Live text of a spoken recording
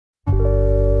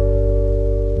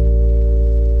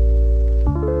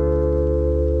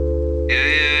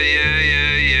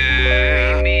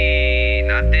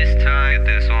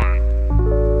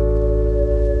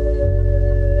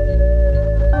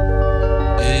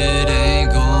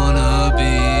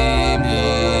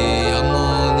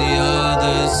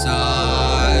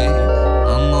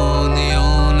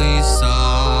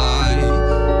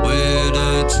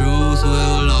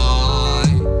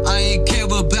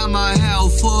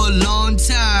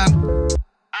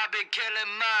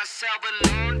killing myself a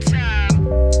long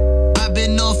time. I've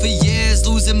been on for years,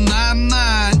 losing my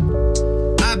mind.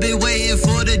 I've been waiting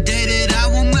for the day that I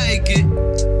will make it.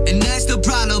 And that's the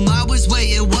problem, I was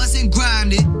waiting, wasn't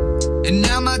grinding. And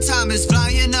now my time is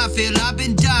flying, I feel I've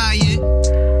been dying.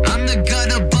 I'm the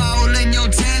gutter ball in your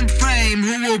 10th frame.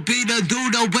 Who will be the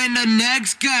dude to win the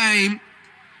next game?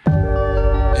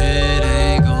 It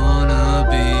ain't gonna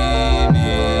be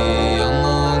me. I'm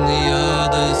on the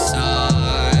other side.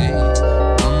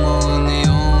 I'm on the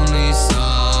only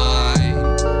side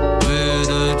where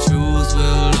the truth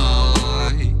will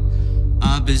lie.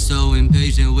 I've been so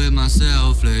impatient with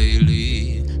myself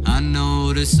lately. I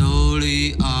know that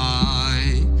solely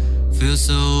I feel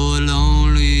so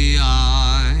lonely.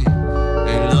 I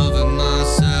ain't loving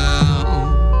myself.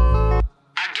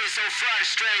 I get so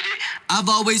frustrated. I've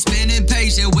always been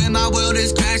impatient when my world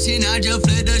is crashing. I just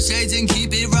flip the shades and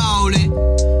keep it rolling.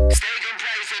 Stay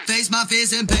complacent. Face my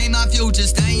fears and paint my future.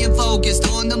 Staying focused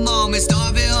on the moment.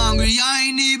 Starving hungry. I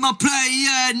ain't need my plate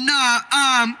yet. Nah,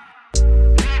 I'm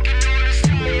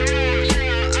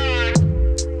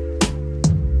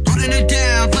holding it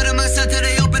down, putting myself till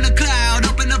they open the cloud,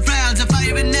 open the frowns, and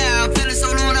firing now. Feeling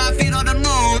so long, I feel on the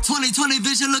moon. 20/20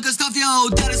 vision, looking stuff, yo.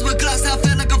 That is what glass, I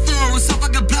feel like a fool. So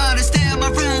fucking blind and stay in my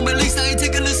room. At least I ain't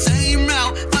taking the same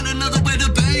route. Find another way to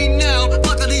bang now.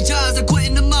 Fuck all these jobs, I'm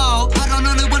quitting them all. I don't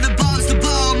only want the balls, the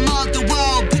ball, mark the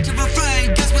wall. Picture a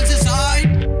frame, guess what's inside?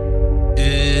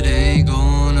 It ain't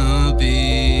gonna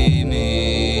be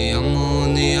me. I'm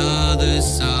on the other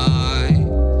side.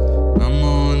 I'm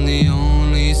on the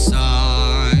only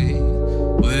side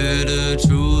where the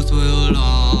truth will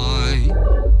lie.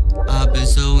 I've been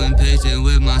so impatient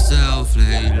with myself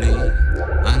lately.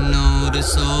 I